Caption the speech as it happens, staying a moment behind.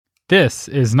This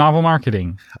is Novel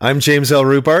Marketing. I'm James L.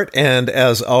 Rupert, and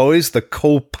as always, the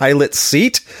co-pilot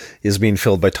seat is being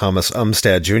filled by Thomas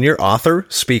Umstad Jr., author,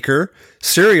 speaker,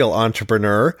 serial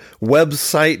entrepreneur,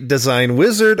 website design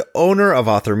wizard, owner of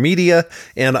Author Media,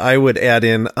 and I would add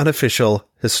in unofficial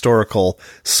historical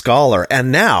scholar.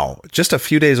 And now, just a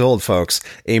few days old, folks,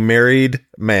 a married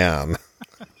man.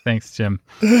 Thanks, Jim.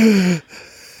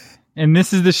 And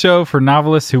this is the show for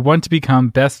novelists who want to become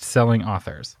best-selling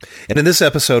authors. And in this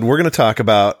episode, we're going to talk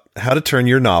about how to turn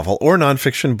your novel or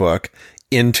nonfiction book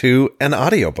into an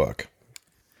audiobook.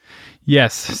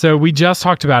 Yes. So we just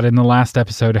talked about in the last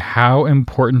episode how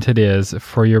important it is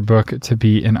for your book to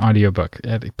be an audiobook.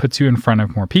 It puts you in front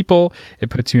of more people.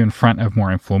 It puts you in front of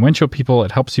more influential people.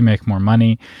 It helps you make more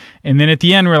money. And then at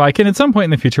the end, we're like, and at some point in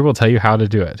the future, we'll tell you how to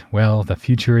do it. Well, the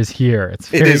future is here. It's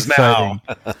very exciting.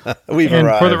 Now. We've and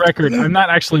arrived. For the record, I'm not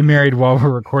actually married while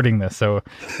we're recording this. So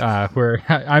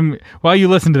while you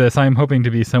listen to this, I'm hoping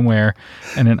to be somewhere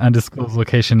in an undisclosed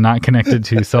location, not connected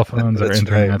to cell phones or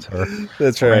internet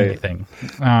or anything.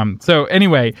 So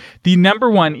anyway, the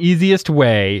number one easiest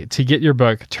way to get your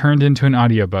book turned into an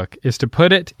audiobook is to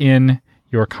put it in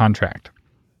your contract.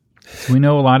 So we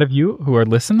know a lot of you who are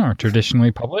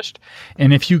traditionally published,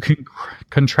 and if you can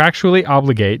contractually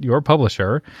obligate your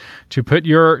publisher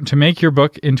to make your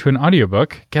book into an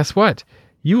audiobook, guess what?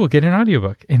 You will get an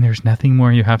audiobook, and there's nothing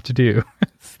more you have to do.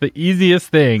 It's the easiest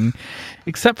thing,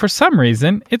 except for some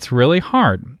reason, it's really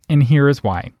hard, and here is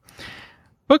why.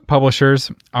 Book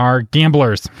publishers are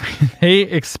gamblers. They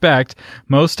expect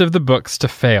most of the books to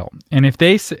fail, and if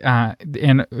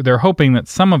and they're hoping that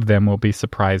some of them will be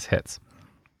surprise hits.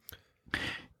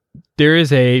 There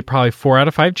is a probably 4 out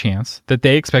of 5 chance that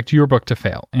they expect your book to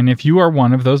fail. And if you are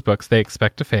one of those books they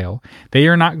expect to fail, they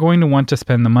are not going to want to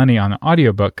spend the money on an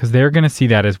audiobook because they're going to see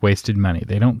that as wasted money.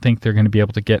 They don't think they're going to be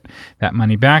able to get that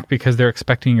money back because they're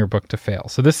expecting your book to fail.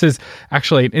 So this is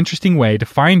actually an interesting way to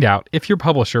find out if your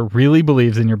publisher really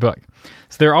believes in your book.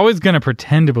 So they're always going to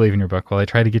pretend to believe in your book while they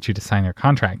try to get you to sign their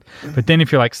contract. But then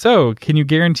if you're like, so can you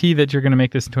guarantee that you're going to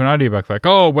make this into an audiobook? Like,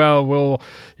 oh, well,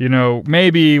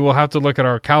 maybe we'll have to look at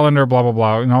our calendar, blah, blah,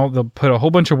 blah. And they'll put a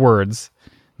whole bunch of words,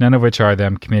 none of which are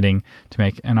them committing to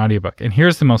make an audiobook. And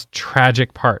here's the most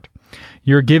tragic part.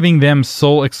 You're giving them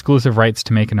sole exclusive rights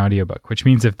to make an audiobook, which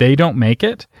means if they don't make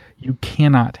it, you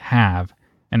cannot have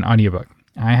an audiobook.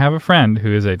 I have a friend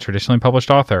who is a traditionally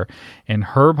published author, and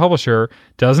her publisher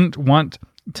doesn't want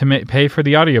to pay for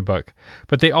the audiobook,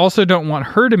 but they also don't want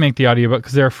her to make the audiobook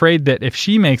because they're afraid that if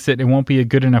she makes it, it won't be a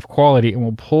good enough quality and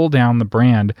will pull down the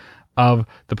brand of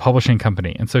the publishing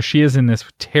company. And so she is in this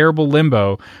terrible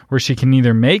limbo where she can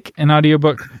neither make an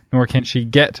audiobook nor can she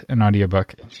get an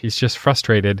audiobook. She's just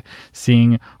frustrated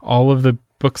seeing all of the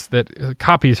books that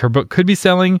copies her book could be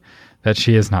selling that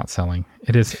she is not selling.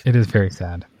 It is very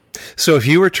sad. So if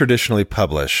you were traditionally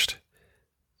published,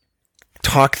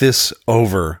 talk this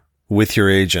over with your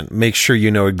agent. Make sure you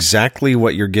know exactly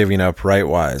what you're giving up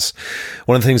right-wise.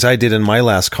 One of the things I did in my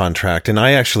last contract, and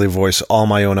I actually voice all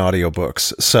my own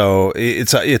audiobooks, so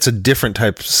it's a different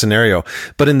type of scenario.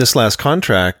 But in this last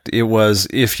contract, it was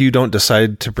if you don't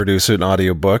decide to produce an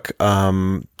audiobook,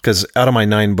 because out of my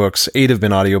 9 books, 8 have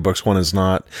been audiobooks, 1 is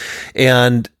not.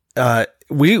 And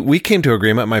we came to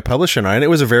agreement, my publisher and I, and it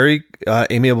was a very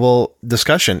amiable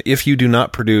discussion. If we do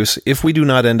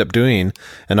not end up doing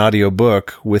an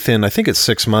audiobook within, I think it's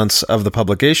 6 months of the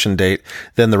publication date,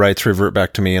 then the rights revert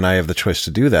back to me and I have the choice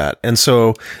to do that. And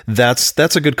so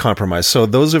that's a good compromise. So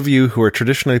those of you who are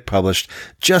traditionally published,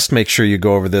 just make sure you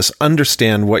go over this,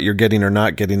 understand what you're getting or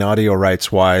not getting audio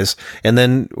rights wise, and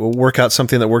then work out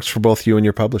something that works for both you and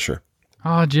your publisher.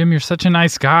 Oh, Jim, you're such a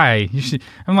nice guy.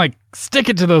 I'm like, stick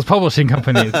it to those publishing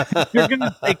companies. You're going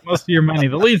to take most of your money.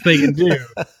 The least they can do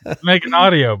is make an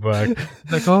audiobook.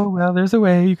 Like, oh, well, there's a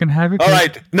way you can have your... All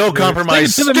right, no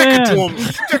compromise. Stick it to them.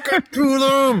 Stick it to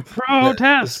them.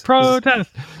 Protest.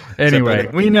 Anyway,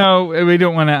 we know we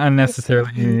don't want to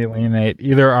unnecessarily alienate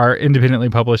either our independently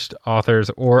published authors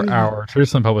or our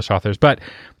traditionally published authors, but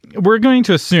we're going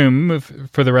to assume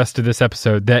for the rest of this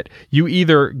episode that you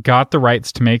either got the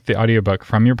rights to make the audiobook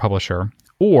from your publisher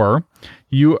or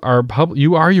you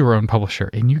are your own publisher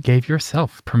and you gave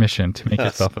yourself permission to make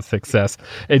yourself a success,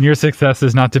 and your success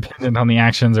is not dependent on the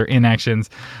actions or inactions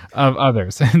of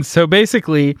others. And so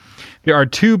basically there are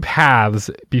 2 paths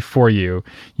before you.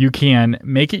 You can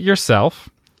make it yourself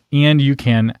and you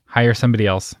can hire somebody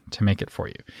else to make it for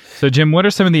you. So Jim, what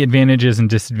are some of the advantages and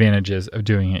disadvantages of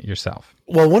doing it yourself?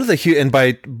 Well, one of the and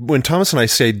by when Thomas and I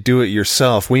say do it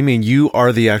yourself, we mean you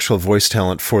are the actual voice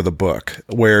talent for the book,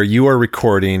 where you are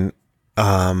recording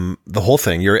the whole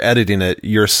thing. You're editing it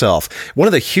yourself. One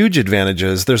of the huge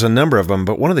advantages, there's a number of them,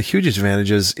 but one of the huge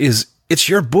advantages is it's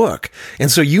your book.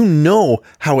 And so you know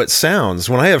how it sounds.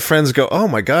 When I have friends go, oh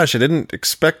my gosh, I didn't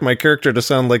expect my character to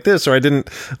sound like this, or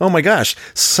oh my gosh,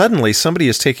 suddenly somebody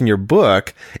is taking your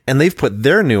book and they've put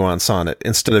their nuance on it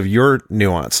instead of your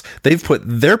nuance. They've put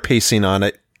their pacing on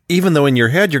it, even though in your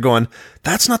head you're going,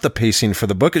 that's not the pacing for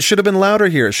the book. It should have been louder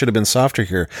here. It should have been softer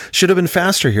here. Should have been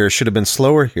faster here. It should have been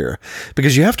slower here.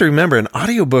 Because you have to remember, an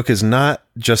audiobook is not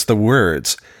just the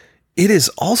words. It is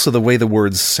also the way the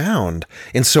words sound.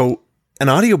 And so an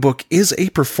audiobook is a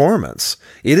performance.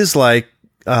 It is like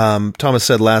Thomas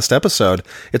said last episode,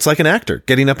 it's like an actor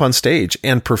getting up on stage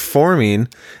and performing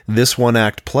this one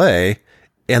act play,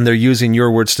 and they're using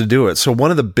your words to do it. So one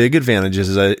of the big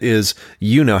advantages is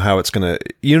you know how it's going to,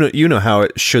 you know how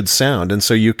it should sound. And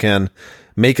so you can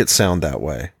make it sound that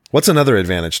way. What's another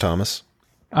advantage, Thomas?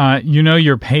 You know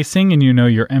your pacing and you know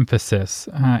your emphasis,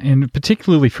 and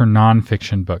particularly for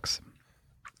nonfiction books.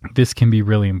 This can be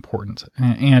really important.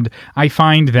 And I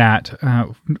find that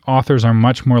authors are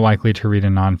much more likely to read a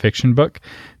nonfiction book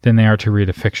than they are to read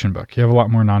a fiction book. You have a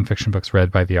lot more nonfiction books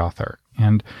read by the author.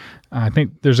 And I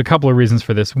think there's a couple of reasons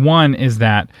for this. One is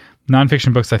that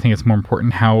nonfiction books, I think it's more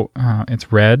important how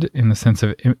it's read in the sense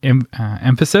of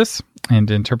emphasis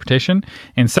and interpretation.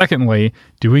 And secondly,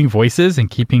 doing voices and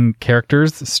keeping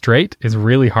characters straight is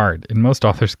really hard, and most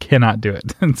authors cannot do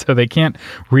it. And so they can't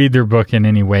read their book in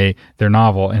any way, their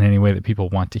novel, in any way that people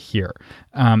want to hear.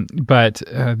 But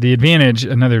another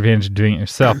advantage of doing it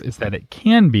yourself is that it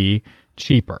can be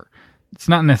cheaper. It's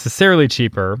not necessarily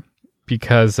cheaper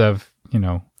because of,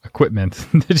 equipment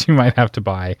that you might have to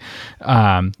buy,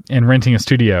 and renting a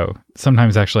studio.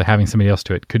 Sometimes actually having somebody else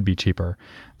do it could be cheaper.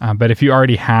 But if you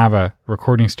already have a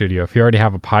recording studio, if you already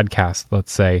have a podcast,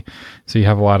 let's say, so you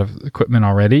have a lot of equipment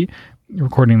already,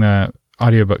 recording the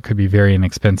audiobook could be very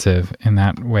inexpensive. In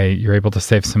that way, you're able to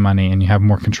save some money and you have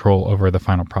more control over the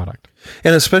final product.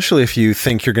 And especially if you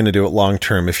think you're going to do it long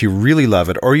term, if you really love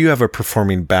it, or you have a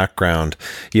performing background,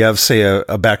 you have, say,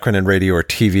 a background in radio or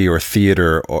TV or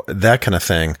theater or that kind of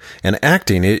thing, and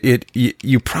acting,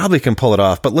 you probably can pull it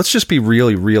off. But let's just be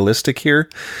really realistic here,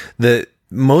 that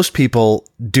most people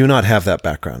do not have that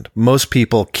background. Most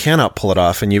people cannot pull it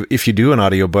off. And if you do an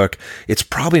audiobook, it's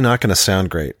probably not going to sound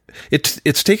great.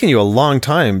 It's taken you a long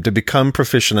time to become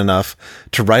proficient enough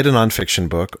to write a nonfiction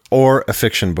book or a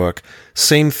fiction book.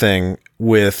 Same thing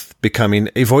with becoming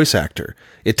a voice actor.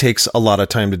 It takes a lot of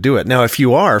time to do it. Now, if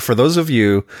you are, for those of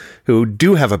you who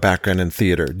do have a background in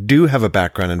theater, do have a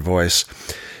background in voice,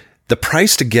 the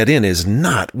price to get in is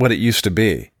not what it used to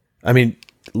be. I mean,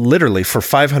 literally for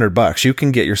 $500, you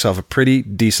can get yourself a pretty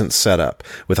decent setup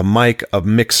with a mic, a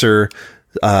mixer,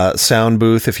 sound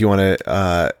booth. If you want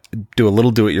to do a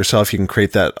little do-it-yourself, you can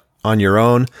create that on your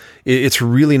own. It's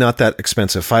really not that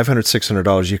expensive. $500,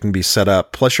 $600, you can be set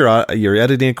up, plus your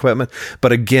editing equipment.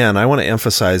 But again, I want to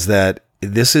emphasize that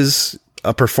this is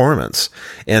a performance,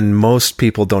 and most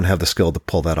people don't have the skill to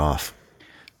pull that off.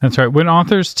 That's right. When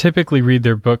authors typically read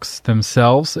their books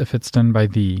themselves, if it's done by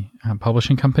the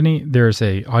publishing company, there's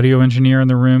a audio engineer in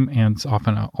the room and it's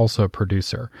often also a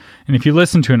producer. And if you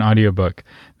listen to an audiobook,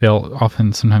 they'll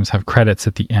sometimes have credits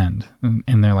at the end,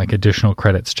 and they're like additional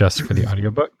credits just for the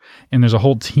audiobook. And there's a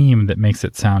whole team that makes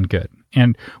it sound good.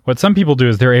 And what some people do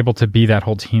is they're able to be that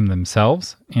whole team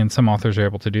themselves, and some authors are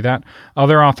able to do that.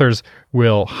 Other authors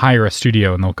will hire a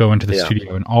studio, and they'll go into the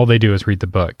studio, and all they do is read the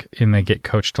book, and they get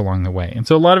coached along the way. And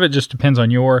so a lot of it just depends on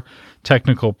your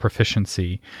technical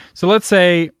proficiency. So let's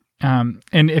say,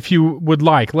 and if you would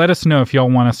like, let us know if y'all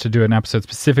want us to do an episode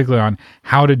specifically on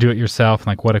how to do it yourself,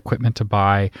 like what equipment to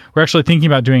buy. We're actually thinking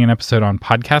about doing an episode on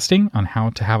podcasting, on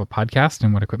how to have a podcast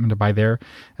and what equipment to buy there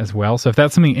as well. So if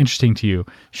that's something interesting to you,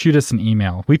 shoot us an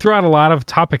email. We throw out a lot of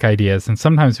topic ideas, and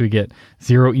sometimes we get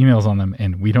 0 emails on them,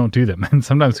 and we don't do them. And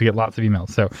sometimes we get lots of emails.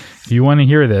 So if you want to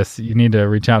hear this, you need to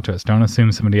reach out to us. Don't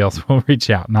assume somebody else will reach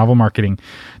out.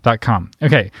 Novelmarketing.com.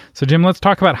 Okay, so Jim, let's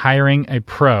talk about hiring a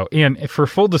pro. And for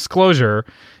full disclosure,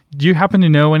 do you happen to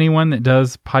know anyone that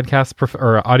does podcasts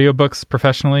or audiobooks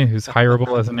professionally who's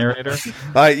hireable as a narrator?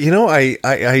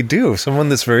 I do. Someone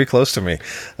that's very close to me.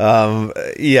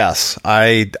 Yes,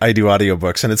 I do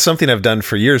audiobooks, and it's something I've done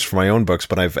for years for my own books,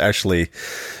 but I've actually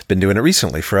been doing it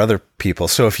recently for other people.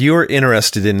 So if you're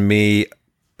interested in me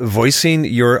voicing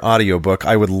your audiobook,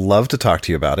 I would love to talk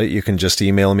to you about it. You can just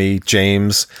email me,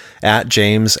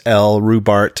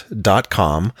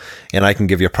 james@jameslrubart.com, and I can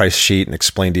give you a price sheet and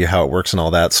explain to you how it works and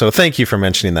all that. So thank you for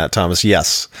mentioning that, Thomas.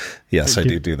 Yes, I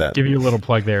do that. Give you a little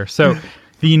plug there. So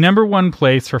the number one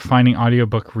place for finding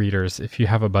audiobook readers, if you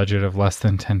have a budget of less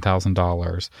than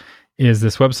 $10,000, is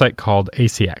this website called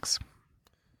ACX.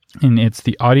 And it's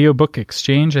the Audiobook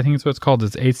Exchange. I think it's what it's called.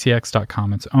 It's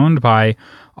acx.com. It's owned by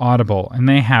Audible. And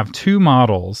they have two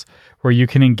models where you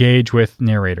can engage with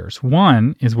narrators.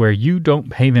 One is where you don't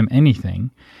pay them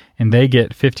anything, and they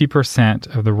get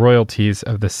 50% of the royalties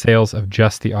of the sales of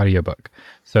just the audiobook.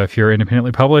 So if you're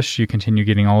independently published, you continue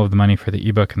getting all of the money for the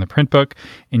ebook and the print book,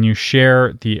 and you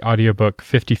share the audiobook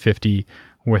 50-50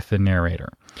 with the narrator.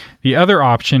 The other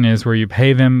option is where you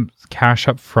pay them cash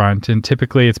up front, and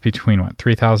typically it's between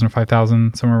 $3,000 and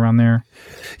 $5,000, somewhere around there.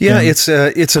 Yeah, it's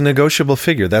a negotiable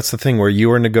figure. That's the thing, where you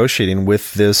are negotiating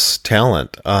with this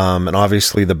talent, and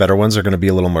obviously the better ones are going to be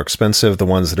a little more expensive. The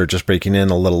ones that are just breaking in,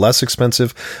 a little less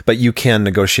expensive, but you can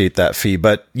negotiate that fee.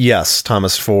 But yes,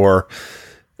 Thomas, for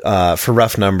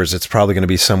rough numbers, it's probably going to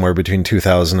be somewhere between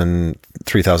 $2,000 and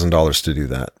 $3,000 to do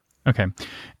that. Okay.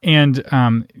 And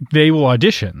they will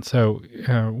audition. So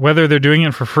whether they're doing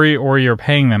it for free or you're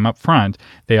paying them up front,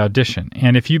 they audition.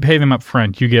 And if you pay them up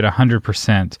front, you get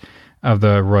 100% of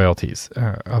the royalties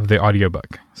of the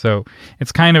audiobook. So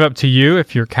it's kind of up to you.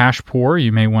 If you're cash poor,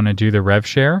 you may want to do the rev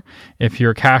share. If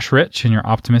you're cash rich and you're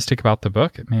optimistic about the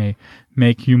book, it may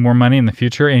make you more money in the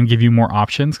future and give you more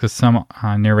options, because some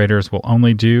narrators will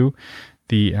only do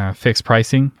the fixed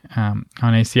pricing on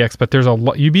ACX, but there's a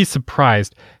lot. You'd be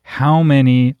surprised how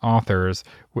many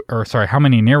how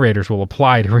many narrators will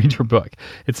apply to read your book.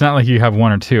 It's not like you have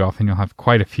one or two. Often you'll have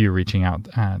quite a few reaching out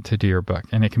to do your book,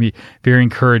 and it can be very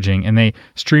encouraging. And they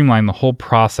streamline the whole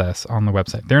process on the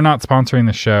website. They're not sponsoring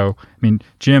the show. I mean,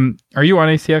 Jim, are you on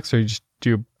ACX, or you just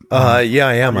do? Yeah,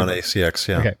 I am on ACX.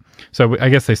 Yeah. Okay. So I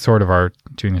guess they sort of are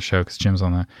doing the show because Jim's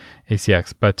on the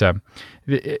ACX. But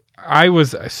I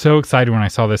was so excited when I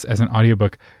saw this as an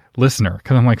audiobook listener,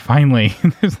 because I'm like, finally,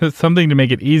 there's something to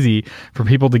make it easy for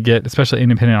people to get, especially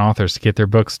independent authors, to get their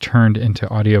books turned into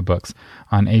audiobooks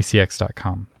on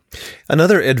acx.com.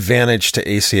 Another advantage to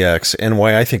ACX, and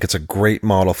why I think it's a great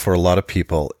model for a lot of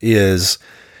people, is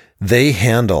they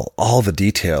handle all the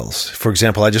details. For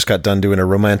example, I just got done doing a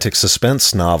romantic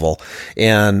suspense novel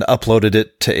and uploaded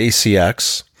it to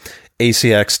ACX.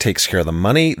 ACX takes care of the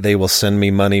money. They will send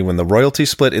me money when the royalty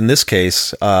split. In this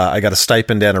case, I got a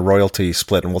stipend and a royalty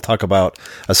split, and we'll talk about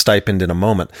a stipend in a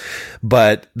moment.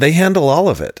 But they handle all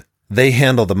of it. They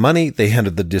handle the money. They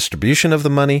handle the distribution of the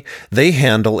money. They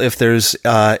handle if there's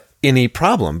any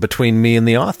problem between me and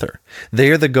the author. They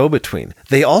are the go-between.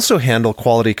 They also handle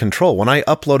quality control. When I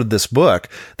uploaded this book,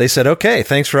 they said, okay,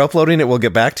 thanks for uploading it. We'll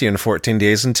get back to you in 14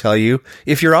 days and tell you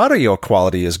if your audio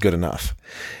quality is good enough.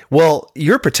 Well,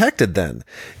 you're protected then.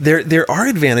 There are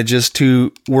advantages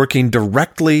to working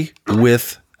directly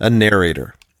with a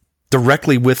narrator,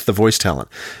 directly with the voice talent.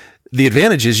 The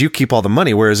advantage is you keep all the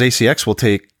money, whereas ACX will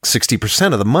take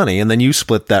 60% of the money, and then you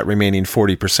split that remaining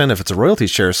 40% if it's a royalty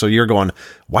share. So you're going,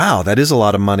 wow, that is a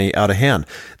lot of money out of hand.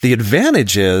 The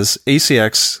advantage is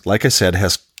ACX, like I said,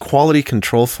 has quality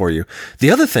control for you.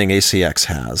 The other thing ACX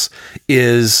has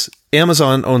is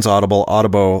Amazon owns Audible,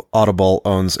 Audible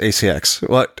owns ACX.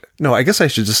 What? No, I guess I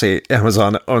should just say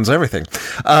Amazon owns everything.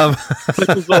 It's like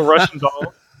this little Russian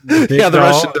doll. Yeah, the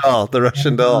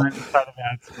Russian doll.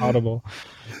 Audible.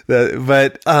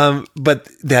 But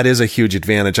that is a huge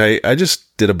advantage. I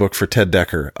just did a book for Ted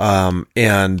Decker,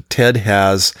 and Ted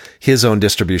has his own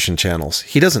distribution channels.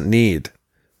 He doesn't need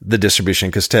the distribution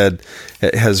because Ted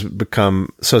has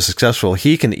become so successful.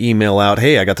 He can email out,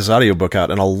 hey, I got this audiobook out,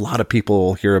 and a lot of people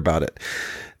will hear about it.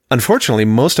 Unfortunately,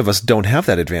 most of us don't have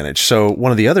that advantage. So one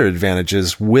of the other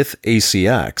advantages with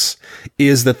ACX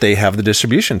is that they have the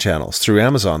distribution channels through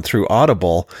Amazon, through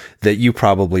Audible, that you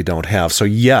probably don't have. So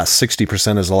yes,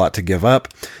 60% is a lot to give up,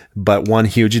 but one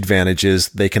huge advantage is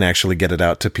they can actually get it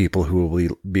out to people who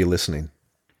will be listening.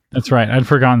 That's right. I'd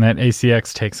forgotten that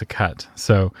ACX takes a cut.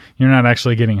 So you're not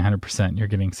actually getting 100%. You're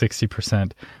getting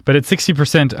 60%, but it's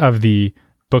 60% of the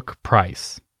book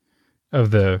price.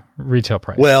 Of the retail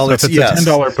price. Well, so if it's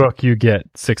a $10 book, you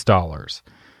get $6.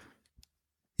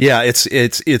 Yeah,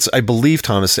 it's. I believe,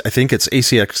 Thomas, I think it's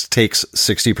ACX takes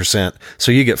 60%,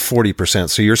 so you get 40%.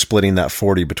 So you're splitting that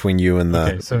 40 between you and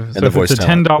the so the if voice it's a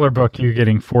 $10 book, you're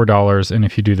getting $4, and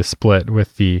if you do the split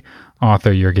with the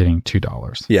author, you're getting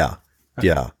 $2. Yeah,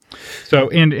 yeah. So,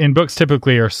 and books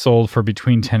typically are sold for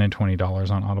between $10 and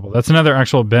 $20 on Audible. That's another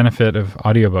actual benefit of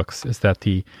audiobooks, is that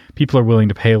the people are willing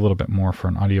to pay a little bit more for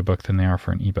an audiobook than they are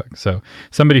for an ebook. So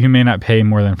somebody who may not pay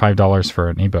more than $5 for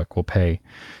an ebook will pay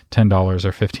 $10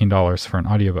 or $15 for an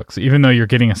audiobook. So even though you're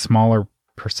getting a smaller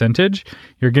percentage,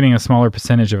 you're getting a smaller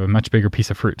percentage of a much bigger piece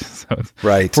of fruit. So it's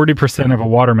right. 40% of a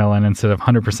watermelon instead of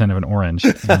 100% of an orange.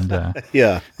 And,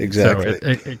 yeah, exactly.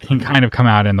 So it can kind of come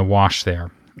out in the wash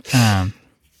there.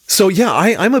 So yeah,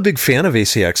 I'm a big fan of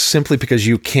ACX simply because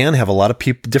you can have a lot of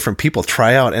different people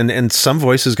try out, and some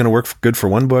voice is going to work good for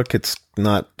one book. It's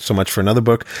not so much for another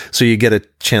book. So you get a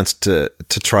chance to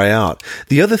try out.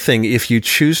 The other thing, if you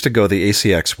choose to go the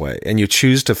ACX way and you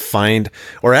choose to find,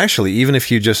 or actually even if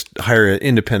you just hire an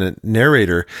independent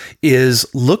narrator, is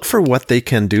look for what they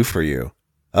can do for you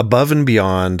above and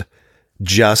beyond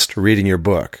just reading your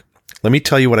book. Let me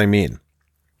tell you what I mean.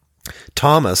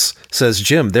 Thomas says,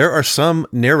 Jim, there are some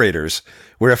narrators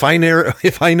where if I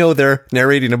know they're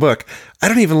narrating a book, I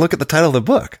don't even look at the title of the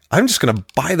book. I'm just going to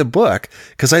buy the book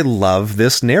because I love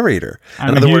this narrator.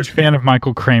 I'm a huge fan of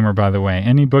Michael Kramer, by the way.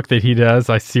 Any book that he does,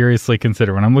 I seriously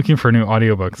consider. When I'm looking for a new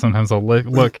audiobook, sometimes I'll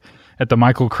look at the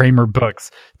Michael Kramer books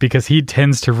because he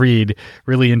tends to read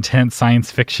really intense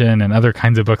science fiction and other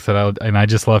kinds of books and I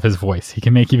just love his voice. He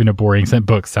can make even a boring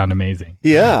book sound amazing.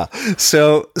 Yeah.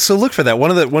 So look for that. One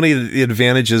of the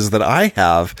advantages that I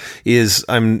have is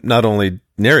I'm not only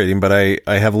narrating, but I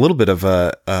have a little bit of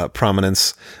a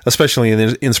prominence, especially in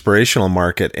the inspirational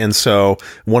market. And so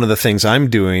one of the things I'm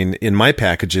doing in my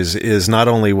packages is not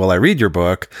only will I read your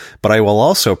book, but I will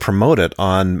also promote it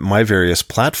on my various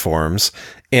platforms.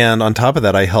 And on top of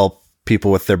that, I help people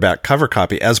with their back cover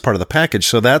copy as part of the package.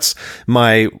 So that's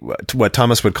what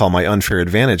Thomas would call my unfair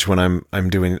advantage when I'm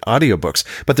doing audiobooks.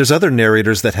 But there's other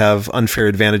narrators that have unfair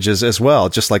advantages as well,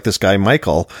 just like this guy,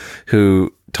 Michael,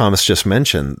 who Thomas just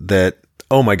mentioned, that,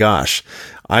 oh my gosh,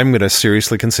 I'm going to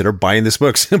seriously consider buying this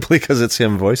book simply because it's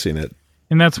him voicing it.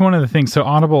 And that's one of the things. So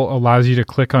Audible allows you to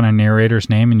click on a narrator's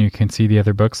name and you can see the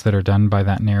other books that are done by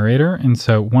that narrator. And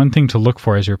so one thing to look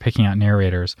for as you're picking out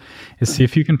narrators is see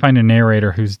if you can find a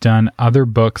narrator who's done other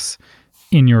books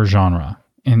in your genre,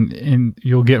 and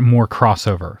you'll get more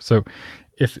crossover. So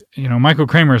if, Michael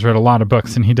Kramer's read a lot of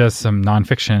books and he does some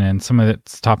nonfiction and some of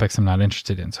its topics I'm not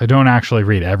interested in. So I don't actually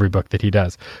read every book that he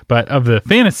does. But of the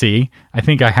fantasy, I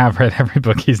think I have read every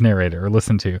book he's narrated or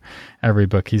listened to every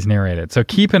book he's narrated. So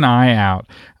keep an eye out.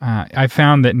 I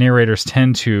found that narrators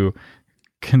tend to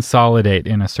consolidate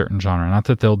in a certain genre. Not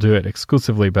that they'll do it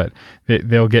exclusively, but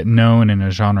they'll get known in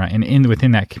a genre. And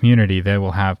within that community, they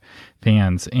will have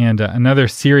fans. And another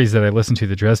series that I listened to,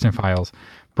 the Dresden Files,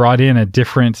 brought in a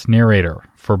different narrator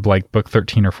for like book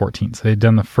 13 or 14. So they'd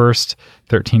done the first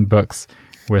 13 books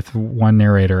with one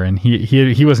narrator, and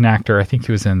he was an actor. I think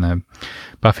he was in the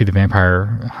Buffy the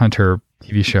Vampire Hunter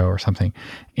TV show or something.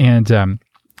 And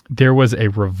there was a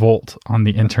revolt on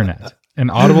the internet.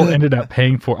 And Audible ended up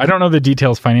paying for, I don't know the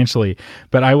details financially,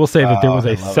 but I will say that there was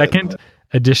a second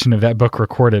edition of that book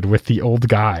recorded with the old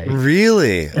guy.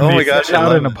 Really? And oh my gosh. They sent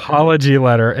out an apology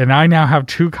letter, and I now have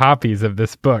 2 copies of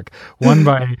this book, one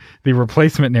by the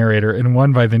replacement narrator and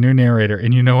one by the new narrator.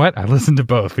 And you know what? I listened to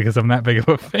both because I'm that big of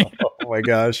a fan. Oh my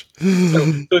gosh.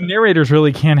 So narrators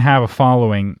really can have a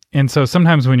following. And so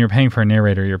sometimes when you're paying for a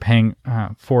narrator, you're paying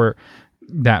for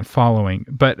that following.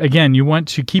 But again, you want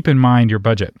to keep in mind your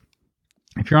budget.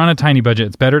 If you're on a tiny budget,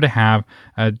 it's better to have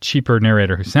a cheaper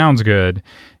narrator who sounds good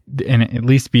and at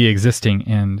least be existing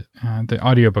in the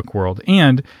audiobook world.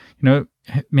 And,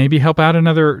 maybe help out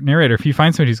another narrator. If you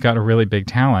find somebody who's got a really big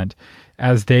talent,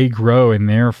 as they grow in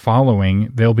their following,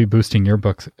 they'll be boosting your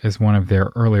books as one of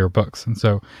their earlier books. And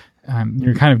so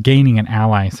you're kind of gaining an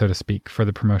ally, so to speak, for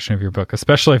the promotion of your book,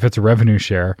 especially if it's a revenue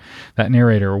share. That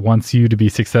narrator wants you to be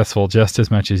successful just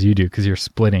as much as you do because you're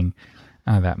splitting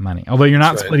that money. Although you're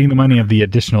not splitting the money of the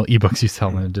additional ebooks you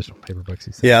sell and additional paper books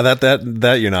you sell. Yeah,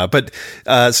 that you're not. But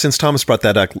since Thomas brought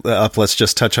that up, let's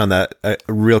just touch on that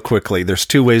real quickly. There's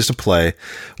 2 ways to play.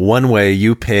 One way,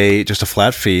 you pay just a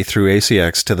flat fee through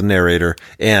ACX to the narrator,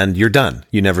 and you're done.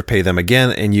 You never pay them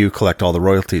again, and you collect all the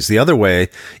royalties. The other way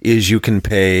is you can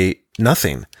pay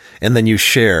nothing, and then you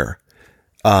share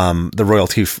the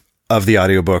royalty of the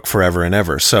audiobook forever and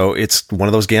ever. So it's one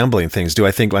of those gambling things. Do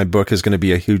I think my book is going to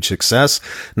be a huge success?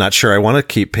 Not sure. I want to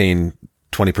keep paying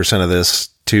 20% of this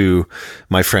to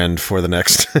my friend for the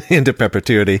next into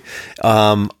perpetuity.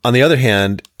 On the other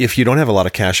hand, if you don't have a lot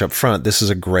of cash up front, this is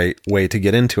a great way to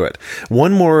get into it.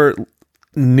 One more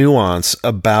nuance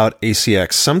about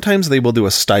ACX. Sometimes they will do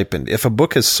a stipend. If a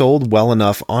book is sold well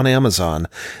enough on Amazon,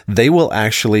 they will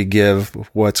actually give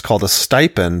what's called a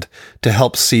stipend to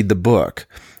help seed the book.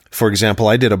 For example,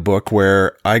 I did a book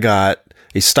where I got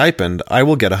a stipend. I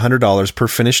will get $100 per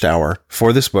finished hour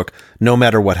for this book, no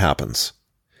matter what happens.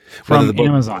 From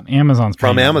Amazon. Amazon's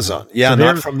from Amazon. Yeah, so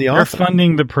not from the author. They're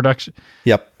funding the production.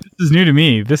 Yep. This is new to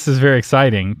me. This is very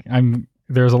exciting.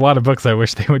 There's a lot of books I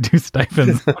wish they would do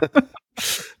stipends.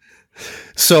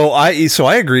 So I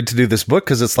agreed to do this book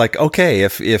because it's like, okay,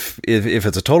 if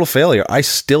it's a total failure, I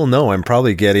still know I'm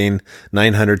probably getting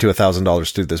 $900 to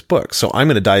 $1,000 through this book. So I'm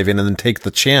going to dive in and then take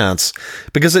the chance,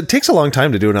 because it takes a long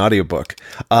time to do an audiobook,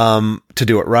 to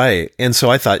do it right. And so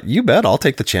I thought, you bet, I'll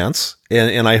take the chance,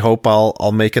 and I hope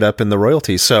I'll make it up in the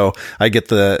royalty. So I get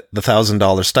the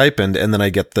 $1,000 stipend, and then I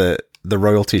get the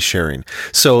royalty sharing.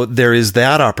 So there is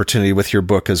that opportunity with your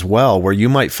book as well, where you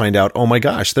might find out, oh my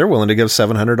gosh, they're willing to give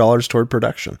 $700 toward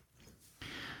production.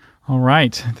 All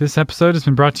right. This episode has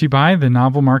been brought to you by the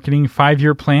Novel Marketing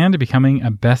 5-Year Plan to Becoming a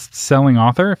Best-Selling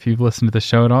Author. If you've listened to the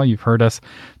show at all, you've heard us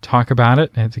talk about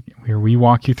it, where we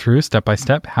walk you through step by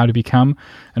step how to become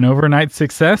an overnight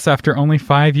success after only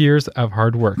 5 years of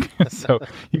hard work. So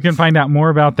you can find out more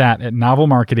about that at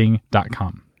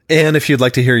novelmarketing.com. And if you'd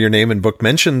like to hear your name and book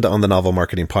mentioned on the Novel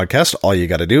Marketing Podcast, all you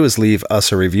got to do is leave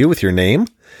us a review with your name,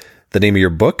 the name of your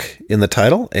book in the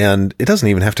title, and it doesn't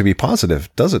even have to be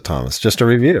positive, does it, Thomas? Just a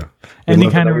review. Any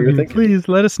kind of review. Please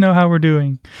let us know how we're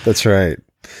doing. That's right.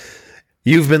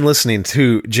 You've been listening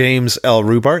to James L.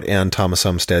 Rubart and Thomas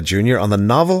Umstead Jr. on the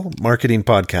Novel Marketing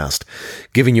Podcast,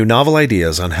 giving you novel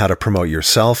ideas on how to promote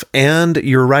yourself and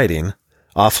your writing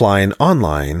offline,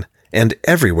 online, and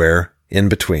everywhere in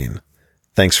between.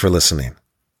 Thanks for listening.